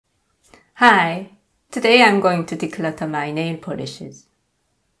Hi! Today I'm going to declutter my nail polishes.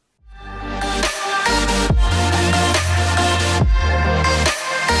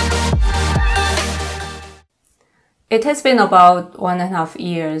 It has been about 1.5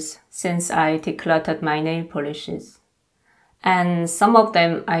 years since I decluttered my nail polishes. And some of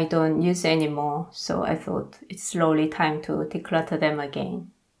them I don't use anymore, so I thought it's slowly time to declutter them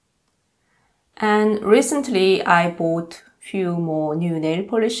again. And recently I bought few more new nail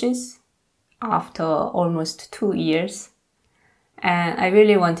polishes after almost 2 years. And I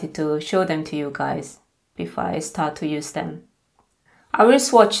really wanted to show them to you guys before I start to use them. I will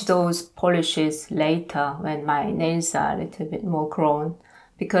swatch those polishes later when my nails are a little bit more grown,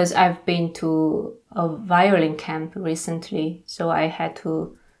 because I've been to a violin camp recently, so I had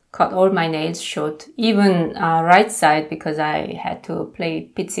to cut all my nails short, even right side, because I had to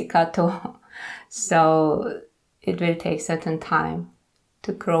play pizzicato. So it will take certain time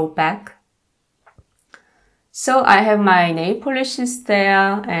to grow back. So I have my nail polishes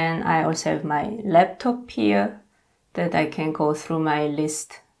there, and I also have my laptop here that I can go through my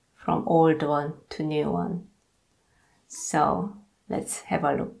list from old one to new one. So let's have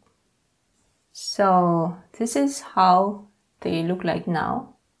a look. So this is how they look like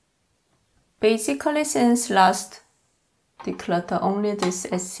now. Basically, since last declutter, only this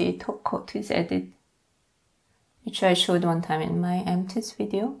SC top coat is added, which I showed one time in my empties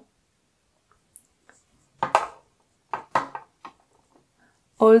video.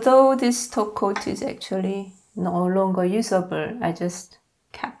 Although this top coat is actually no longer usable, I just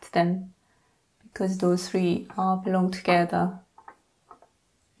kept them because those three belong together,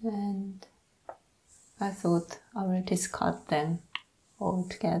 and I thought I will discard them all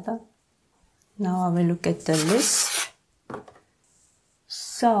together. Now I will look at the list.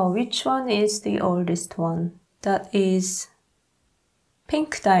 So which one is the oldest one? That is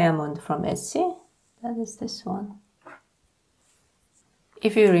Pink Diamond from Etsy. That is this one.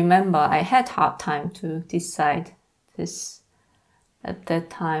 If you remember, I had hard time to decide this at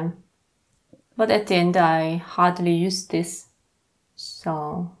that time. But at the end, I hardly used this.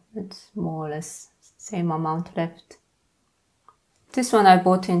 So it's more or less same amount left. This one I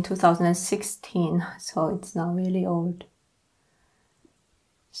bought in 2016, so it's now really old.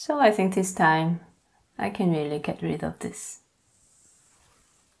 So I think this time I can really get rid of this.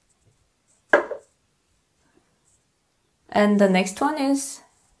 And the next one is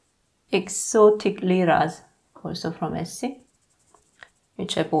Exotic Liras, also from Etsy,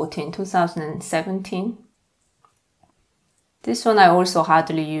 which I bought in 2017. This one I also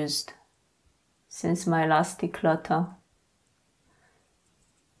hardly used since my last declutter.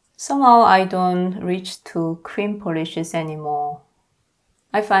 Somehow I don't reach to cream polishes anymore.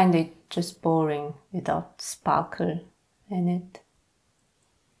 I find it just boring without sparkle in it.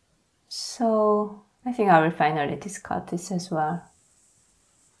 So I think I will finally discard this as well.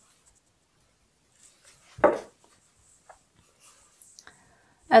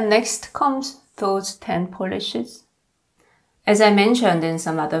 And next comes those 10 polishes. As I mentioned in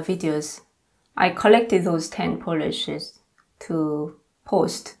some other videos, I collected those 10 polishes to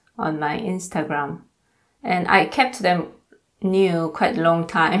post on my Instagram. And I kept them new quite a long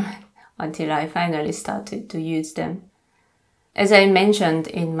time until I finally started to use them. As I mentioned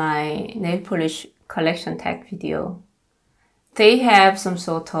in my nail polish collection tag video, they have some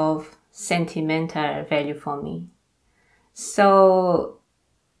sort of sentimental value for me. So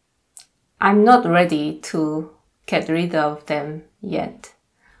I'm not ready to get rid of them yet,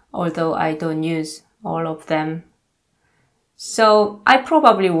 although I don't use all of them. So I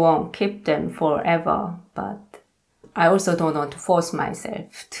probably won't keep them forever, but I also don't want to force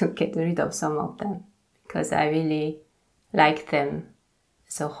myself to get rid of some of them because I really like them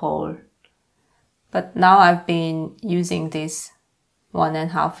as a whole. But now I've been using this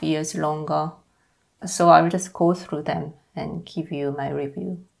 1.5 years longer, so I will just go through them and give you my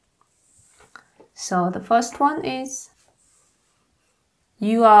review. So the first one is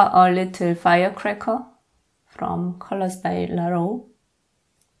You Are a Little Firecracker from Colors by Laro.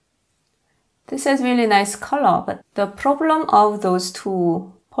 This has really nice color, but the problem of those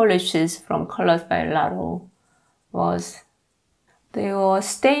two polishes from Colors by Laro was they were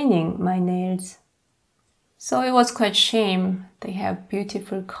staining my nails. So it was quite shame. They have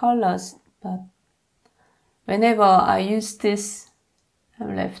beautiful colors, but whenever I use this,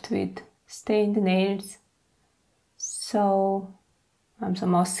 I'm left with stained nails. So I'm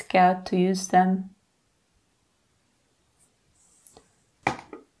somehow scared to use them.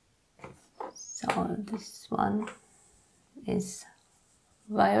 So this one is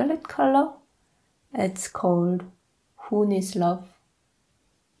violet color. It's called Who Needs Love.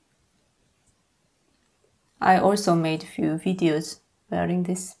 I also made a few videos wearing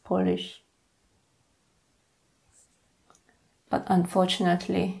this polish. But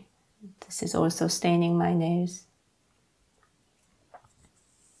unfortunately, this is also staining my nails.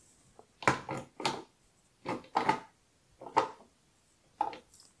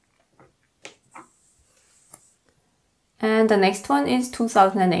 And the next one is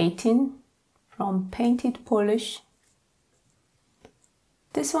 2018 from Painted Polish.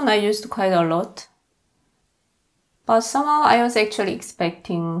 This one I used quite a lot, but somehow I was actually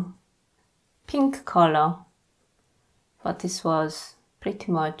expecting pink color, but this was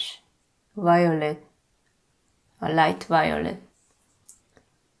pretty much violet, a light violet.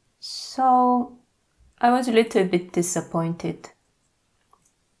 So I was a little bit disappointed.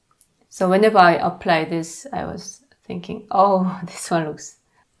 So whenever I apply this, I was thinking, oh, this one looks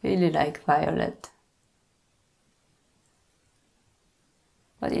really like violet.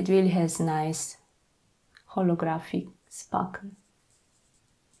 But it really has nice holographic sparkle.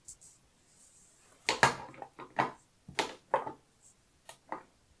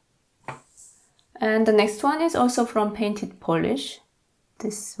 And the next one is also from Painted Polish.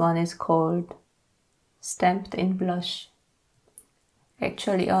 This one is called Stamped in Blush.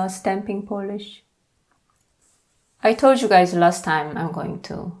 Actually a stamping polish. I told you guys last time I'm going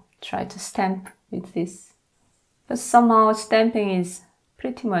to try to stamp with this. But somehow stamping is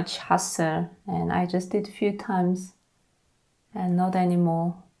pretty much hassle, and I just did a few times and not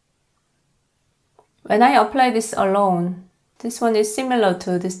anymore. When I apply this alone, this one is similar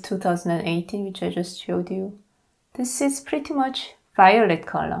to this 2018 which I just showed you. This is pretty much violet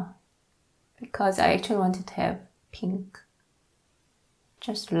color because I actually wanted to have pink,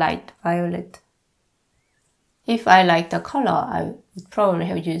 just light violet. If I liked the color, I would probably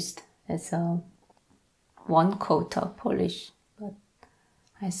have used as a one coater polish, but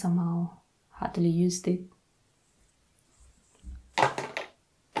I somehow hardly used it.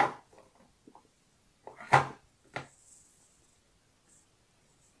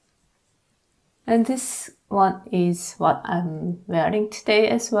 And this one is what I'm wearing today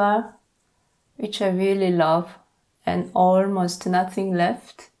as well, which I really love, and almost nothing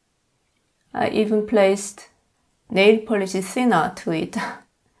left. I even placed nail polish thinner to it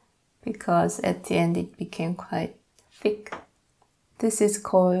because at the end it became quite thick. This is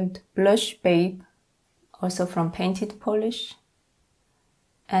called Blush Babe, also from Painted Polish.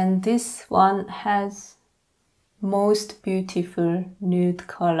 And this one has most beautiful nude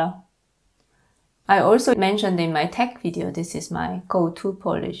color. I also mentioned in my tech video, this is my go-to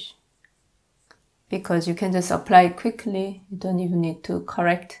polish because you can just apply it quickly. You don't even need to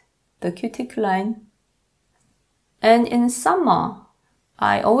correct the cuticle line. And in summer,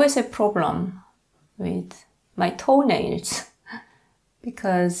 I always have problem with my toenails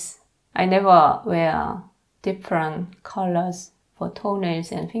because I never wear different colors for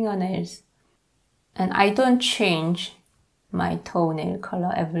toenails and fingernails. And I don't change my toenail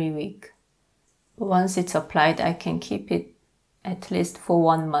color every week. Once it's applied, I can keep it at least for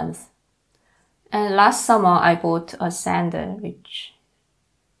 1 month. And last summer I bought a sandal which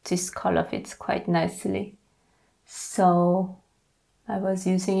this color fits quite nicely. So I was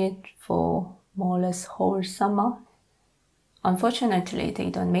using it for more or less whole summer. Unfortunately,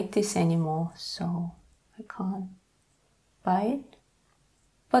 they don't make this anymore, so I can't buy it.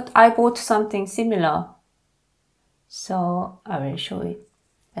 But I bought something similar, so I will show it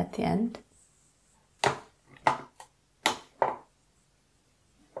at the end.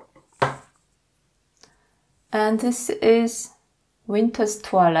 And this is Winter's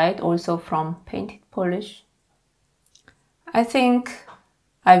Twilight, also from Painted Polish. I think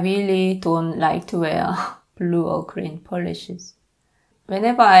I really don't like to wear blue or green polishes.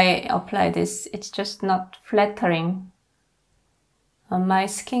 Whenever I apply this, it's just not flattering on my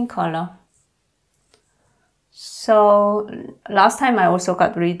skin color. So last time I also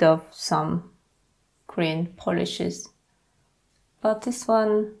got rid of some green polishes. But this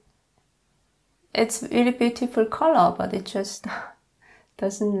one, it's really beautiful color, but it just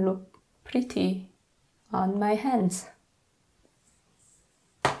doesn't look pretty on my hands.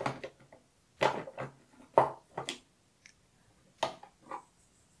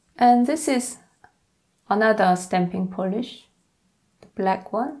 And this is another stamping polish, the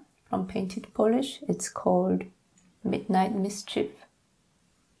black one from Painted Polish. It's called Midnight Mischief.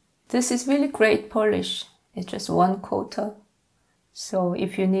 This is really great polish. It's just one coater. So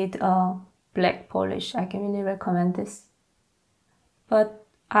if you need a black polish, I can really recommend this. But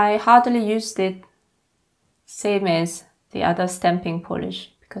I hardly used it, same as the other stamping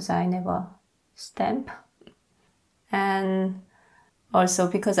polish, because I never stamp. And also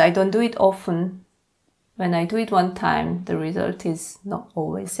because I don't do it often. when I do it one time, the result is not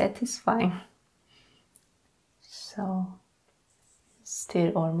always satisfying. So it's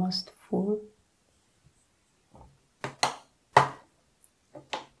still almost full.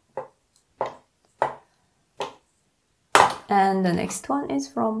 And the next one is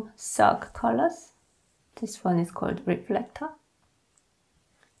from Cirque Colors. This one is called Reflector.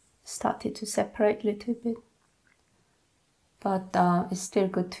 Started to separate a little bit, but it's still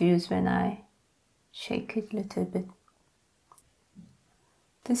good to use when I shake it a little bit.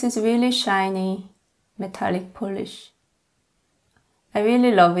 This is really shiny metallic polish. I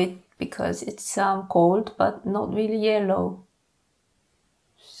really love it because it's gold but not really yellow,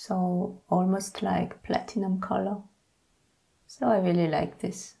 so almost like platinum color. So I really like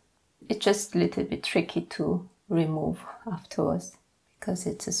this. It's just a little bit tricky to remove afterwards because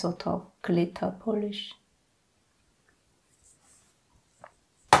it's a sort of glitter polish.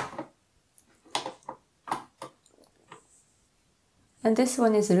 And this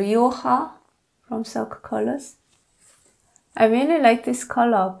one is Rioja from Cirque Colors. I really like this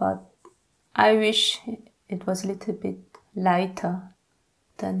color, but I wish it was a little bit lighter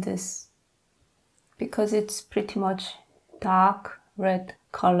than this, because it's pretty much dark red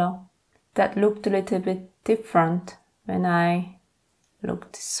color that looked a little bit different when I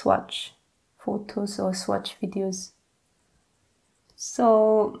looked swatch photos or swatch videos.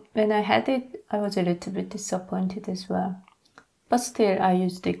 So when I had it, I was a little bit disappointed as well. But still, I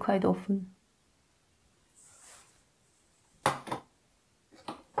used it quite often.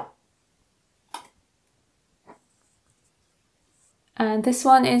 And this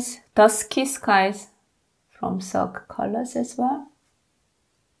one is Dusky Skies from Cirque Colors as well.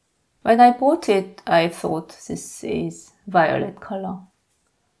 When I bought it, I thought this is violet color.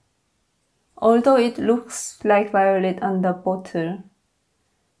 Although it looks like violet on the bottle,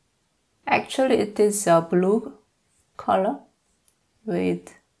 actually it is a blue color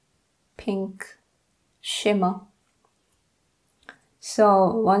with pink shimmer.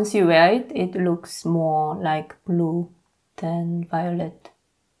 So once you wear it, it looks more like blue than violet.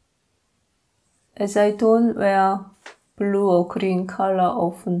 As I don't wear blue or green color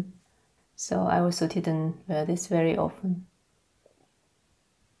often, so I also didn't wear this very often.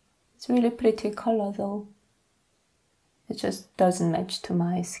 It's really pretty color though. It just doesn't match to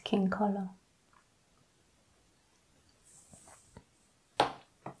my skin color.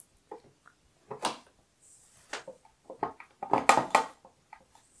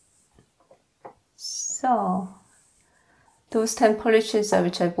 So those 10 polishes are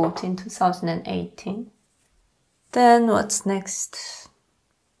which I bought in 2018. Then what's next?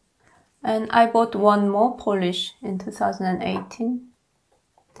 And I bought one more polish in 2018.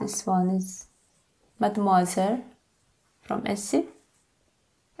 This one is Mademoiselle from Essie.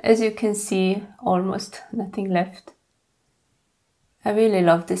 As you can see, almost nothing left. I really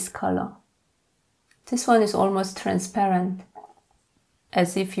love this color. This one is almost transparent,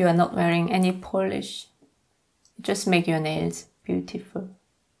 as if you are not wearing any polish. It just makes your nails beautiful.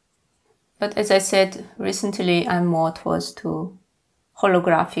 But as I said, recently I'm more towards to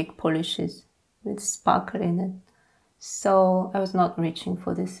holographic polishes with sparkle in it. So I was not reaching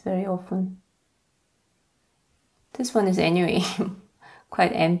for this very often. This one is anyway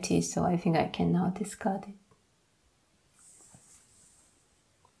quite empty, so I think I can now discard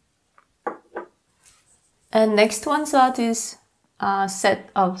it. And next ones are this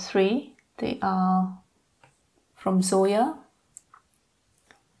set of 3. They are from Zoya.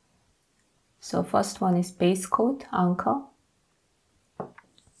 So first one is base coat, Anchor.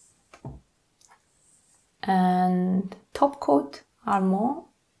 And top coat, Armor.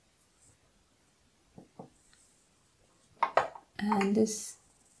 And this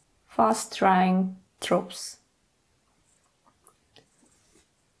fast drying Drops.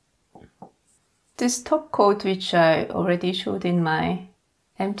 This top coat, which I already showed in my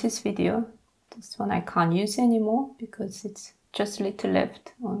empties video, this one I can't use anymore because it's just a little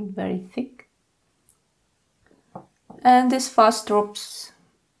left on very thick. And this fast drops,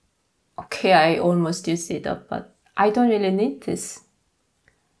 okay, I almost used it up, but I don't really need this.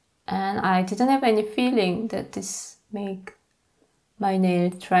 And I didn't have any feeling that this make my nail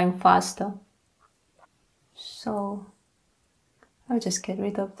drying faster. So I'll just get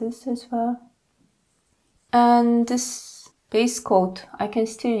rid of this as well. And this base coat I can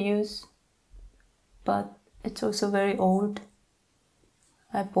still use, but it's also very old.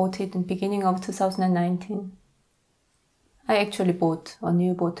 I bought it in the beginning of 2019. I actually bought a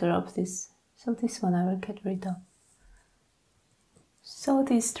new bottle of this, so this one I will get rid of. So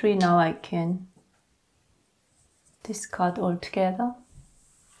these 3 now I can discard altogether.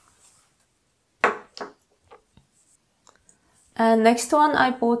 And next one I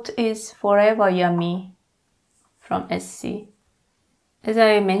bought is Forever Yummy from Etsy. As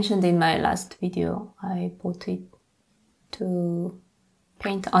I mentioned in my last video, I bought it to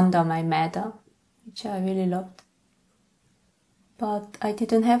paint under my madder, which I really loved. But I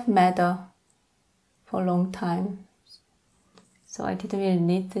didn't have madder for a long time, so I didn't really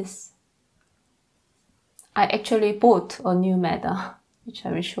need this. I actually bought a new madder, which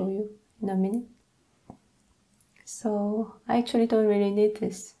I will show you in a minute. So I actually don't really need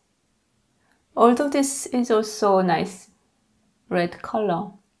this. Although this is also a nice red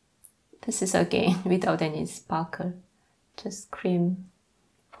color. This is again without any sparkle, just cream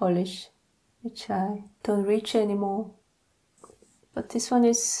polish, which I don't reach anymore. But this one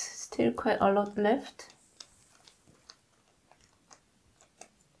is still quite a lot left.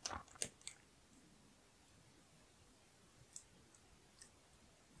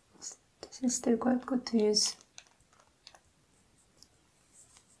 This is still quite good to use.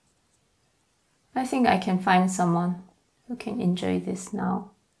 I think I can find someone who can enjoy this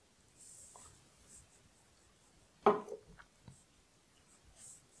now.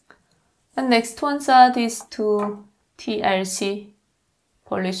 The next ones are these two TLC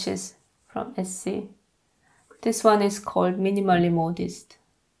polishes from Etsy. This one is called Minimalist,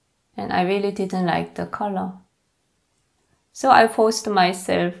 and I really didn't like the color. So I forced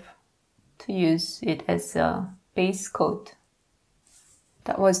myself to use it as a base coat.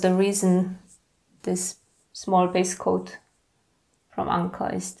 That was the reason this small base coat from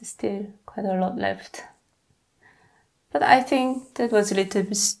Anka is still quite a lot left. But I think that was a little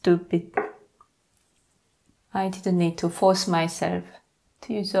bit stupid. I didn't need to force myself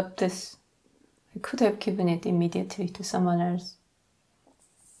to use up this. I could have given it immediately to someone else.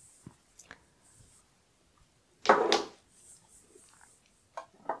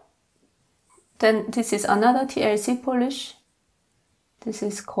 Then this is another TLC polish. This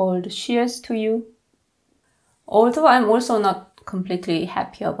is called Cheers to You. Although I'm also not completely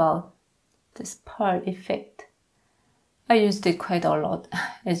happy about this pearl effect, I used it quite a lot.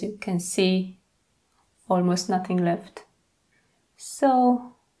 As you can see, almost nothing left.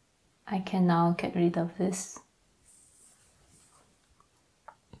 So I can now get rid of this.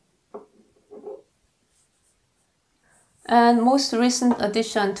 And most recent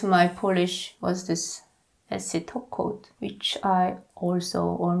addition to my polish was this Etsy top coat, which I also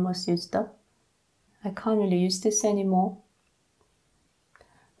almost used up. I can't really use this anymore.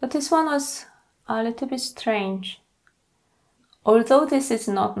 But this one was a little bit strange. Although this is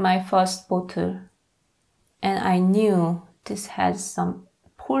not my first bottle, and I knew this has some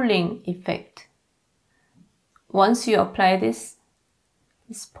pulling effect. Once you apply this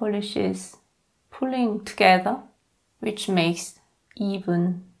polish is pulling together, which makes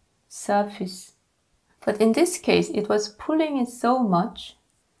even surface. But in this case, it was pulling it so much.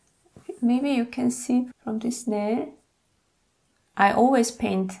 Maybe you can see from this nail. I always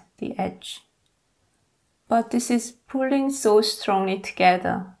paint the edge, but this is pulling so strongly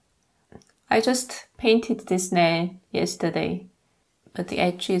together. I just painted this nail yesterday, but the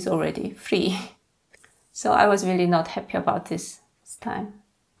edge is already free. So I was really not happy about this time.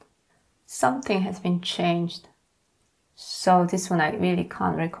 Something has been changed. So this one I really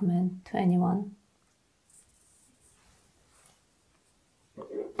can't recommend to anyone.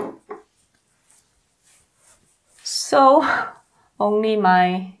 So only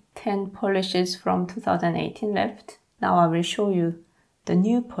my 10 polishes from 2018 left. Now I will show you the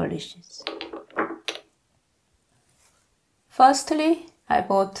new polishes. Firstly, I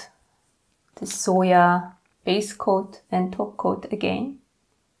bought this Zoya base coat and top coat again.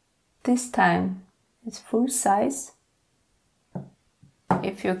 This time it's full size.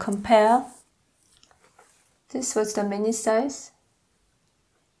 If you compare, this was the mini size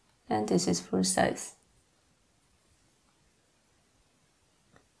and this is full size.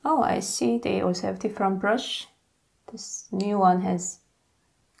 Oh, I see they also have different brush. This new one has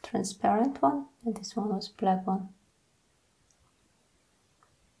transparent one and this one was black one.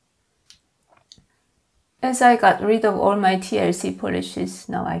 As I got rid of all my TLC polishes,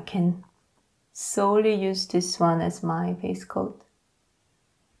 now I can solely use this one as my base coat.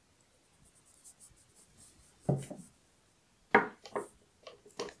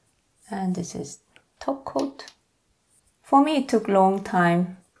 And this is top coat. For me, it took a long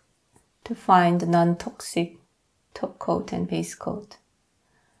time to find non-toxic top coat and base coat.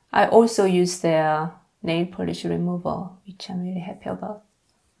 I also use their nail polish remover, which I'm really happy about.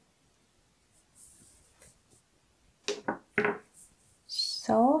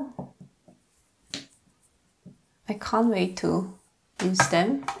 So I can't wait to use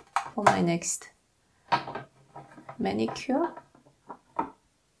them for my next manicure.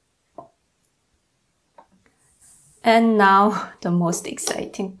 And now the most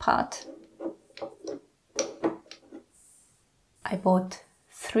exciting part. I bought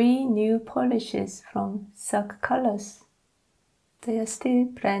 3 new polishes from Cirque Colors. They are still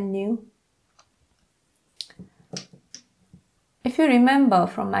brand new. If you remember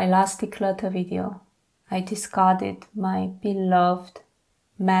from my last declutter video, I discarded my beloved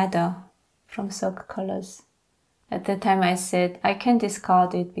Madder from Cirque Colors. At the time I said I can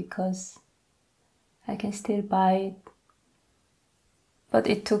discard it because I can still buy it. But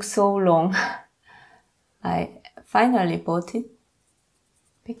it took so long. I finally bought it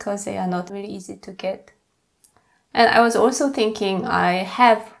because they are not really easy to get. And I was also thinking I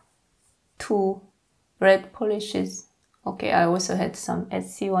have 2 red polishes. Okay, I also had some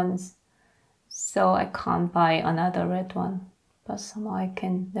Etsy ones, so I can't buy another red one. But somehow I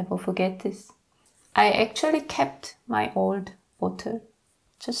can never forget this. I actually kept my old bottle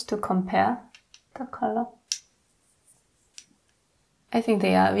just to compare the color. I think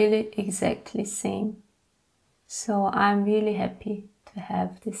they are really exactly same. So I'm really happy to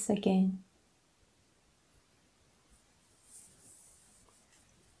have this again.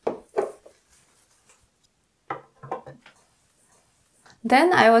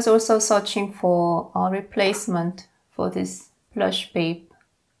 Then I was also searching for a replacement for this Blush Babe,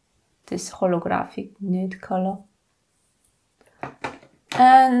 this holographic nude color.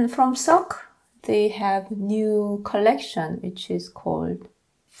 And from Cirque, they have new collection which is called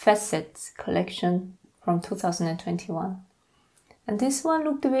Facets collection from 2021. And this one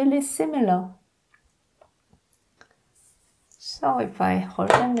looked really similar. So if I hold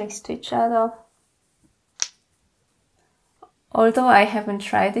them next to each other, although I haven't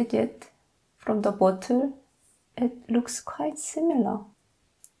tried it yet, from the bottle, it looks quite similar,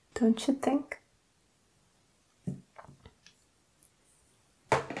 don't you think?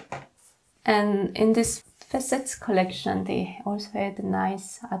 And in this Facets collection, they also had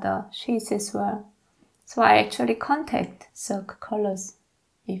nice other shades as well. So I actually contact Cirque Colors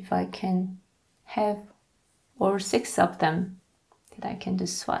if I can have all 6 of them that I can do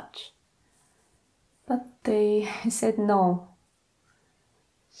swatch. But they said no.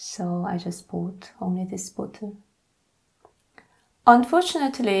 So I just bought only this bottle.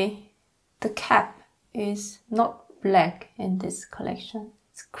 Unfortunately, the cap is not black in this collection.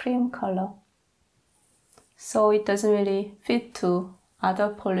 It's cream color. So it doesn't really fit to other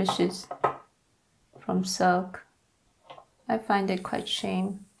polishes from Cirque. I find it quite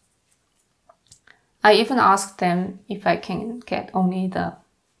shame. I even asked them if I can get only the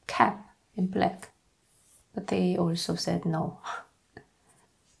cap in black, but they also said no.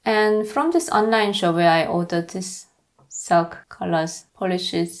 And from this online shop where I ordered this Cirque Colors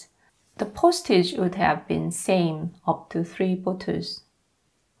polishes, the postage would have been same up to 3 bottles.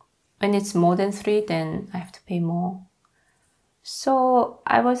 When it's more than 3, then I have to pay more. So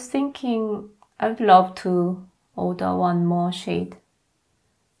I was thinking I'd love to order 1 more shade.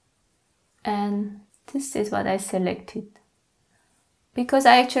 And this is what I selected. Because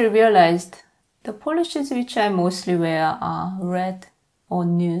I actually realized the polishes which I mostly wear are red or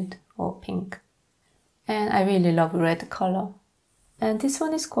nude or pink. And I really love red color. And this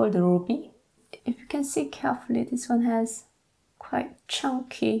one is called Ruby. If you can see carefully, this one has quite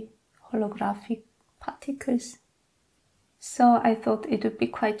chunky holographic particles. So I thought it would be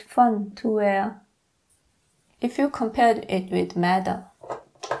quite fun to wear. If you compared it with Madder,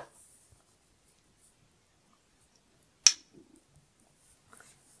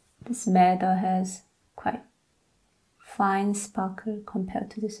 this Madder has quite fine sparkle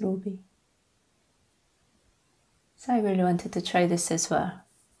compared to this Ruby. So I really wanted to try this as well.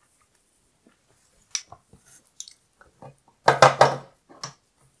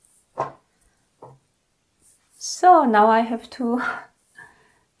 So now I have to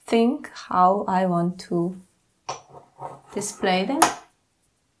think how I want to display them.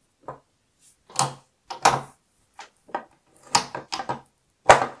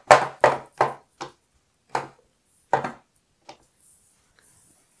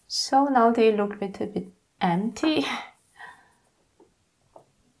 So now they look a little bit empty.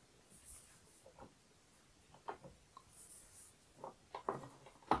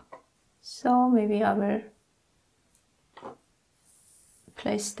 So maybe I will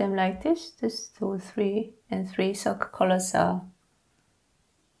place them like this. This 2, 3 and 3 Cirque Colors are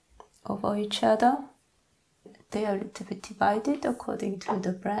over each other. They are a little bit divided according to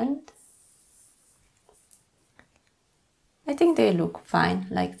the brand. I think they look fine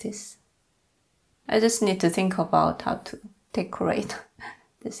like this. I just need to think about how to decorate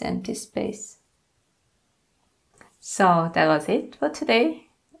this empty space. So that was it for today.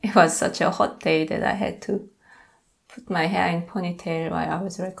 It was such a hot day that I had to put my hair in ponytail while I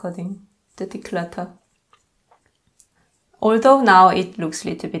was recording the declutter. Although now it looks a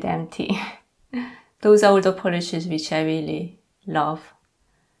little bit empty. Those are all the polishes which I really love.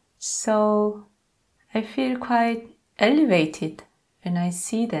 So I feel quite elevated when I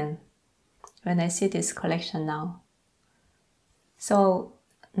see them, when I see this collection now. So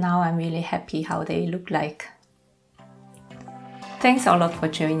now I'm really happy how they look like. Thanks a lot for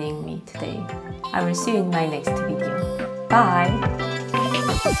joining me today. I will see you in my next video. Bye!